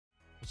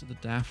Was it the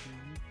DAF?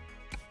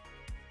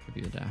 Could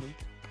be the DAF.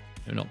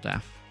 No, not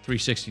DAF.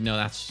 360. No,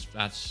 that's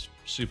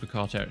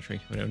supercar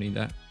territory. We don't need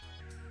that.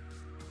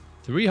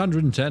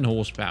 310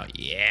 horsepower.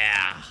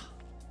 Yeah.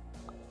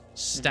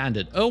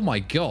 Standard. Oh my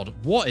god.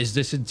 What is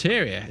this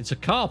interior? It's a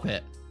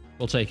carpet.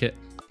 We'll take it.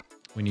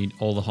 We need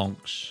all the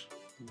honks.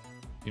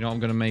 You know, I'm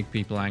going to make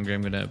people angry.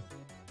 I'm going to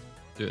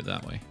do it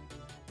that way.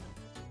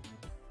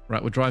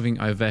 Right, we're driving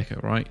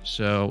Iveco, right?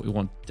 So we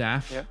want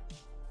DAF. Yeah.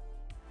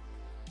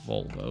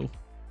 Volvo. Do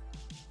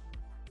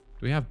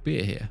we have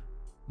beer here?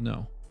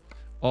 No.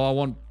 Oh, I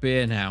want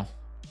beer now.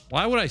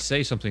 Why would I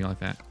say something like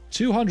that?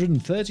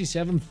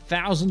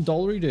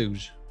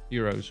 $237,000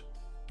 euros.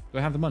 Do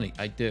I have the money?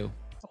 I do.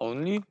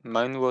 Only?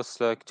 Mine was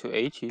like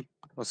 280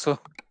 or so.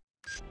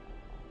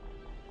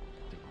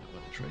 Where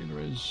the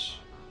trailer is.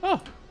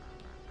 Oh,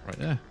 right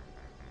there.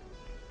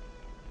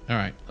 All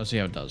right, let's see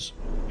how it does.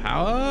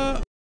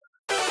 Power.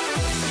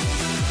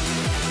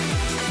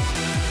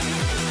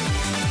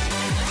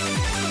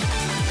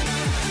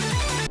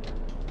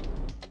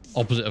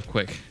 Opposite of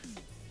quick.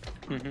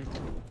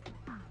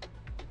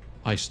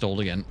 I stalled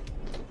again.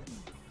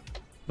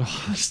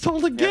 Oh, I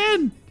stalled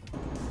again.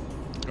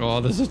 Yep.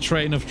 Oh, there's a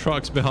train of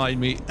trucks behind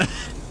me.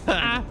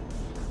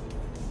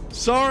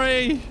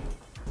 Sorry.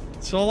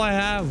 That's all I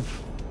have.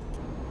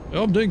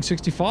 Oh, I'm doing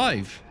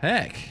 65.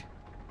 Heck.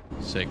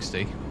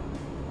 60.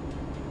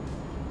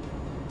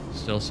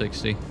 Still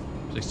 60.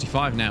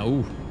 65 now.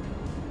 Ooh.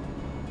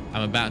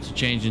 I'm about to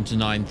change into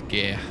 9th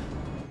gear.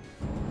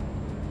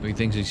 He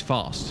thinks he's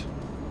fast.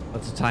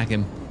 Let's attack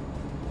him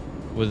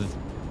with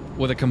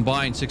a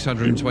combined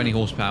 620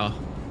 horsepower.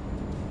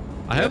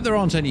 I hope there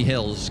aren't any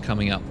hills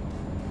coming up.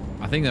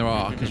 I think there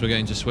are, because we're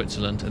going to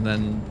Switzerland and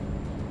then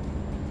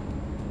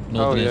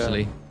Northern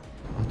Italy.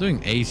 I'm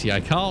doing 80. I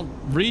can't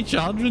reach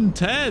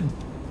 110.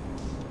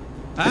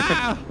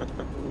 Ah!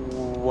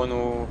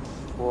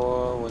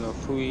 104,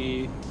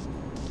 103.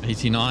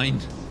 89.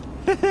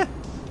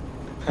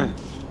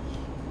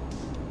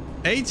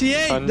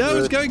 88. 100. No,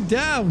 it's going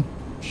down.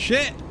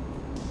 Shit.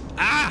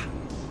 Ah!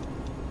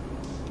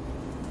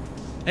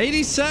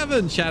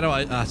 87.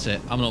 Shadow, that's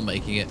it. I'm not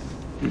making it.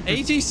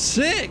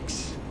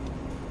 86.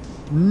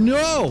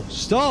 No,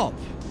 stop.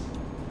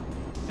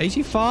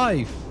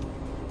 85.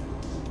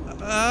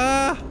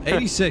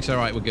 86. All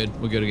right, we're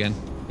good. We're good again.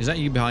 Is that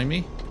you behind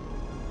me?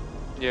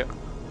 Yeah.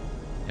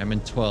 I'm in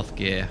 12th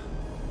gear.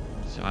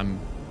 So I'm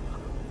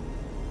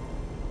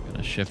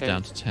gonna shift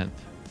down to 10th.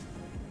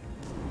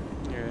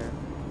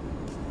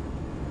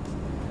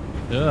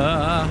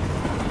 Yeah.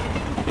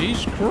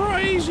 He's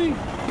crazy.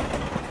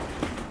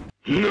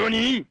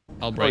 Nani?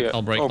 I'll brake,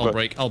 I'll brake, I'll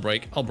brake, I'll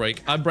brake, I'll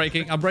brake. I'm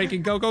braking, I'm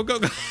braking. Go, go, go,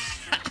 go.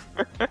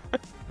 All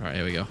right,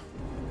 here we go.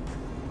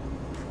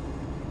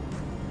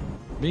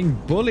 Being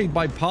bullied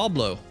by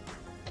Pablo.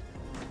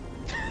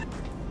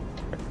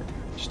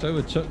 Just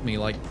overtook me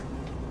like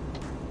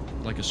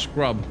a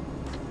scrub.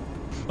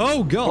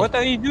 Oh, God. What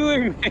are you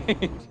doing,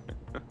 mate?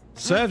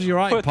 Serves you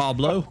right,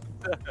 Pablo.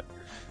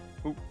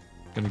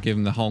 Gonna give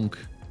him the honk.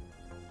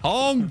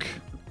 Honk!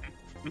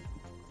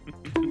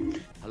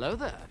 Hello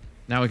there.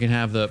 Now we can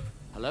have the...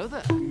 Hello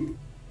there.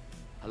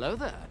 Hello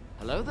there.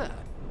 Hello there.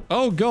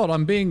 Oh, God,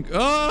 I'm being...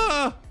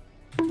 Ah!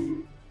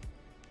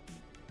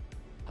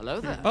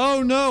 Hello there.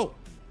 Oh, no.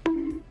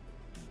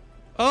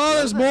 Oh,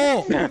 there's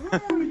more.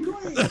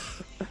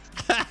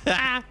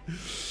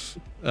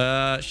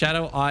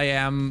 Shadow, I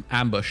am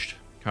ambushed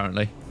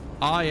currently.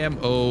 I am...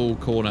 Oh,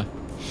 corner.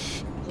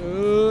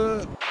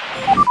 Bono!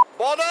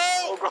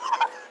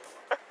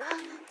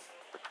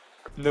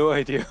 No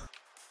idea.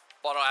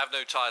 Bono, I have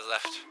no tires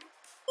left.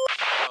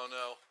 Oh,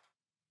 no.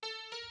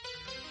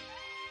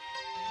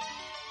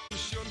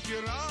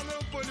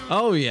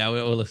 Oh, yeah,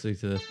 we're listening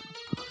to this.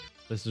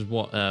 This is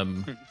what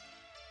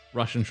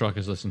Russian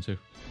truckers listen to.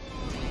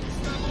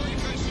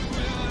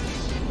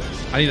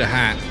 I need a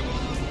hat.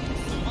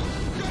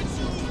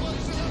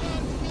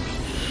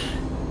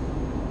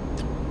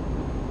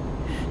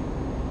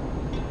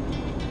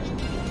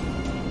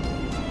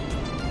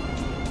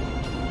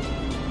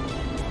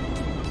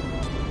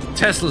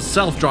 Tesla's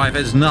self-drive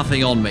has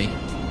nothing on me.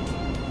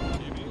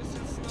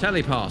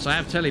 Telepass. I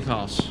have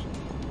telepass.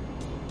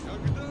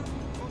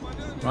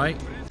 Right?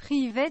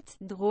 Private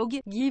drog,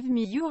 give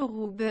me your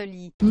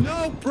ruble.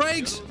 No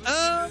brakes!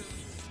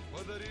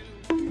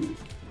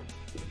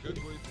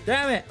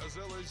 Damn it!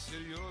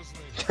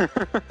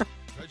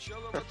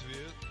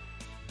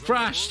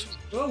 Crashed!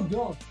 Oh,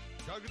 God.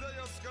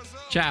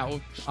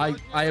 Ciao. I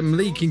am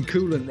leaking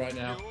coolant right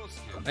now.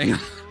 Hang on.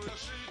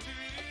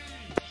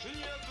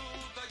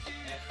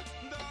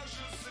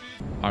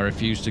 I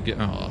refuse to get...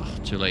 Oh,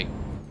 too late.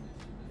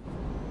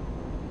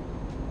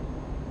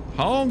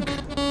 Honk!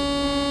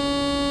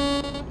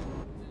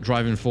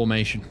 Driving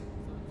formation.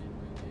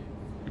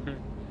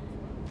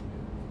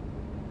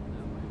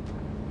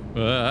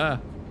 I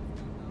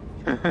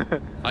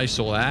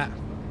saw that.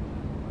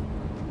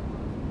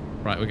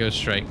 Right, we go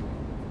straight.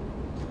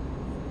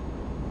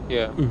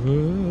 Yeah.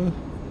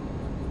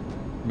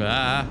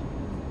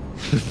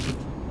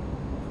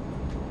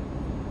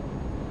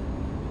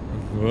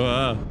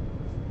 Whoa.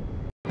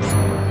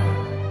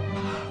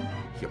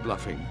 You're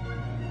bluffing.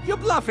 You're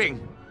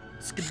bluffing!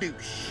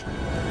 Skadoosh.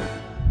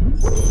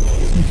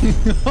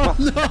 Oh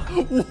no!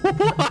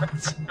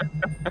 What?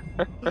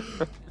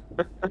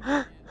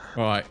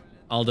 All right,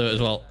 I'll do it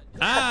as well.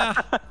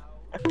 Ah!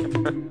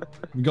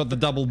 We got the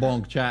double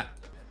bonk, chat.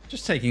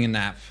 Just taking a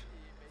nap.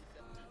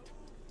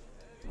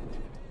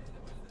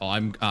 Oh,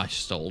 I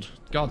stalled.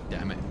 God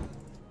damn it.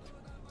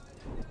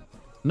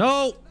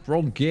 No!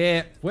 Wrong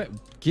gear. Wait,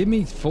 give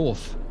me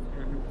fourth.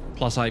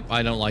 Plus, I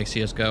don't like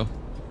CSGO.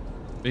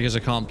 Because I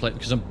can't play,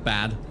 because I'm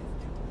bad.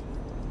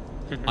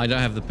 I don't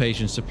have the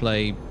patience to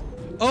play.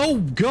 Oh,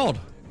 God!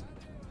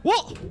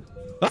 What?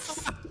 Ah!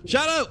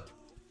 Shadow!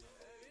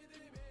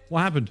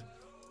 What happened?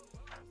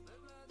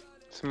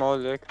 Small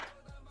leg.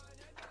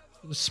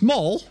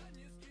 Small?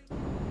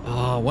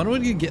 Oh, when are we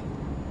gonna get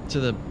to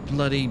the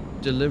bloody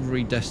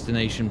delivery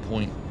destination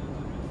point?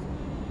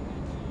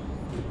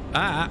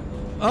 Ah!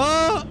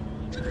 Oh!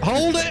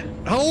 Hold it!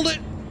 Hold it!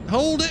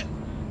 Hold it!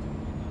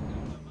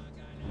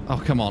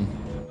 Oh, come on.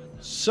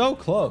 So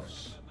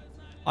close.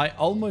 I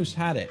almost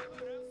had it.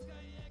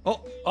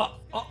 Oh,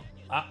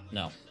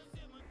 no.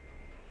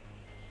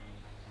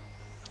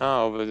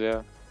 Ah, over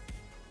there.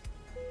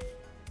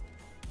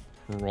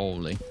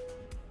 Rolling.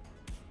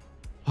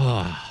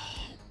 I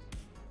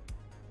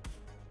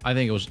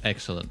think it was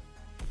excellent.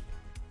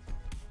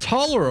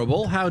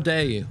 Tolerable? How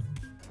dare you?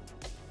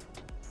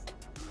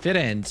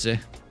 Firenze.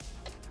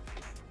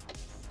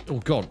 Oh,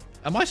 God.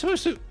 Am I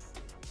supposed to...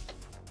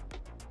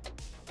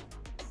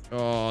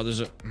 Oh,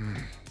 there's a...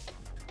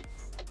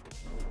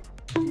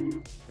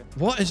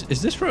 What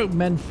is this road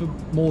meant for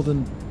more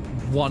than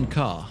one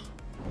car?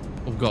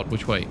 Oh, God.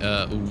 Which way?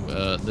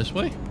 This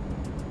way?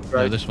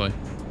 Right. No, this way.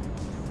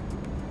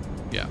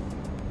 Yeah.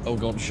 Oh,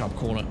 God. Sharp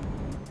corner.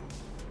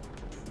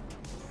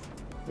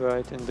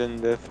 Right, and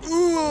then left.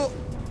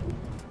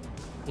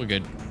 We're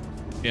good.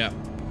 Yeah.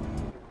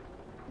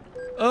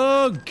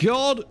 Oh,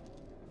 God.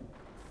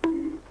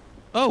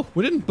 Oh,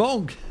 we didn't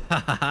bonk.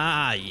 Ha ha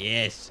ha,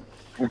 yes.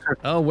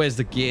 Oh, where's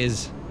the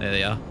gears? There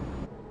they are.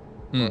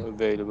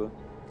 Available.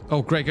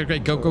 Oh, great, great,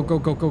 great. Go, go, go,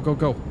 go, go, go,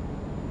 go.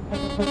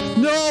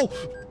 No!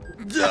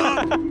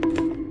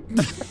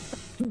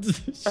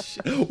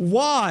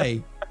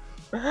 Why?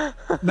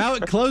 Now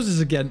it closes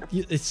again.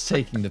 It's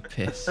taking the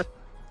piss.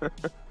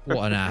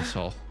 What an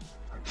asshole.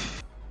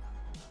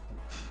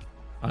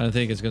 I don't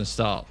think it's going to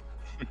start.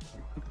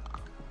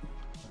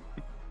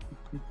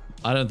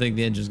 I don't think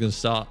the engine's going to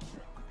start.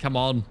 Come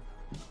on.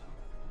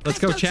 Let's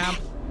go, champ.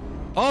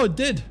 Oh, it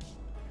did.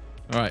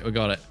 All right, we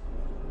got it.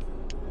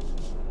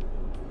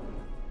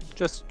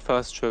 Just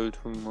fast travel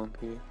to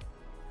Monkey.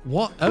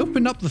 What?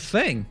 Open up the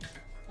thing.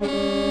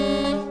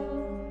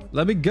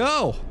 Let me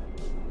go.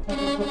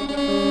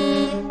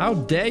 How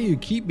dare you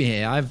keep me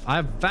here?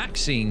 I've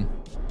vaccine.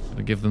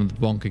 I'll give them the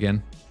bonk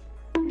again.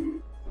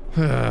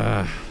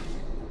 I'm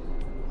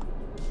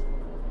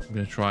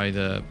gonna try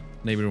the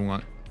neighboring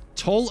one.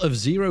 Toll of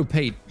 0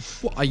 paid.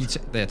 What are you?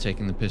 They're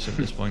taking the piss at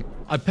this point.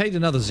 I paid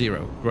another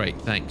 0. Great,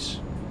 thanks.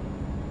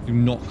 Do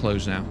not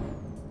close now.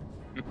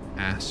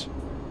 Ass.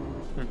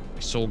 I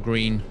saw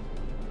green.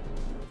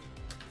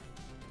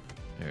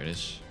 There it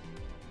is.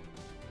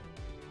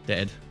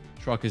 Dead.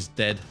 Truck is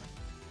dead.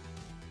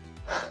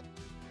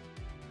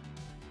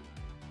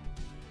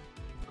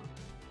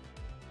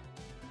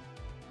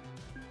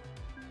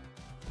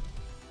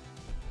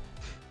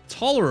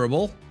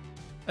 Tolerable?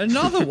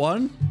 Another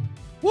one?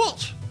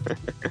 What?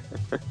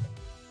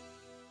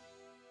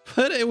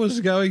 But it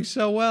was going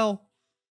so well.